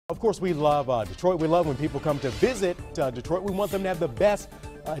Of course, we love Detroit. We love when people come to visit Detroit. We want them to have the best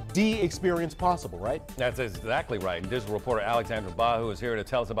D experience possible, right? That's exactly right. Digital reporter Alexandra Bahu is here to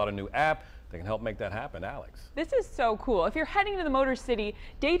tell us about a new app that can help make that happen. Alex. This is so cool. If you're heading to the Motor City,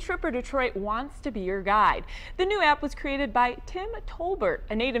 Daytripper Detroit wants to be your guide. The new app was created by Tim Tolbert,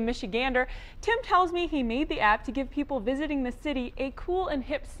 a native Michigander. Tim tells me he made the app to give people visiting the city a cool and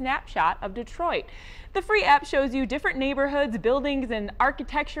hip snapshot of Detroit. The free app shows you different neighborhoods, buildings, and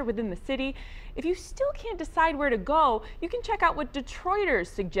architecture within the city. If you still can't decide where to go, you can check out what Detroiters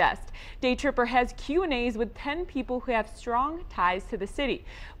suggest. Daytripper has Q&As with 10 people who have strong ties to the city.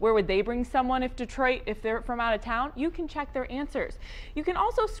 Where would they bring someone if they're from out of town? You can check their answers. You can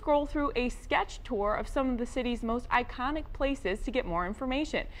also scroll through a sketch tour of some of the city's most iconic places to get more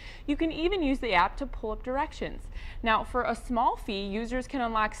information. You can even use the app to pull up directions. Now, for a small fee, users can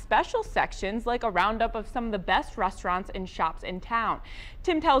unlock special sections like a roundup of some of the best restaurants and shops in town.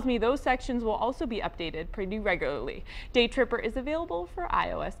 Tim tells me those sections will also be updated pretty regularly. Daytripper is available for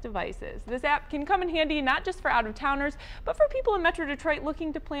iOS devices. This app can come in handy not just for out-of-towners, but for people in Metro Detroit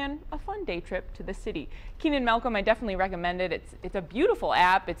looking to plan a fun day trip to the city. Keenan Malcolm, I definitely recommend it. It's a beautiful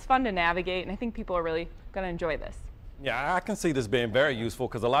app, it's fun to navigate, and I think people are really going to enjoy this. Yeah, I can see this being very useful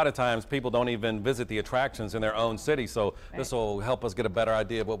because a lot of times people don't even visit the attractions in their own city, so this will help us get a better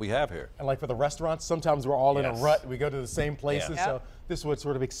idea of what we have here. And like for the restaurants, sometimes we're all in a rut. We go to the same places, Yeah. so this would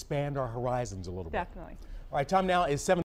sort of expand our horizons a little bit. Definitely. All right, time now is 7.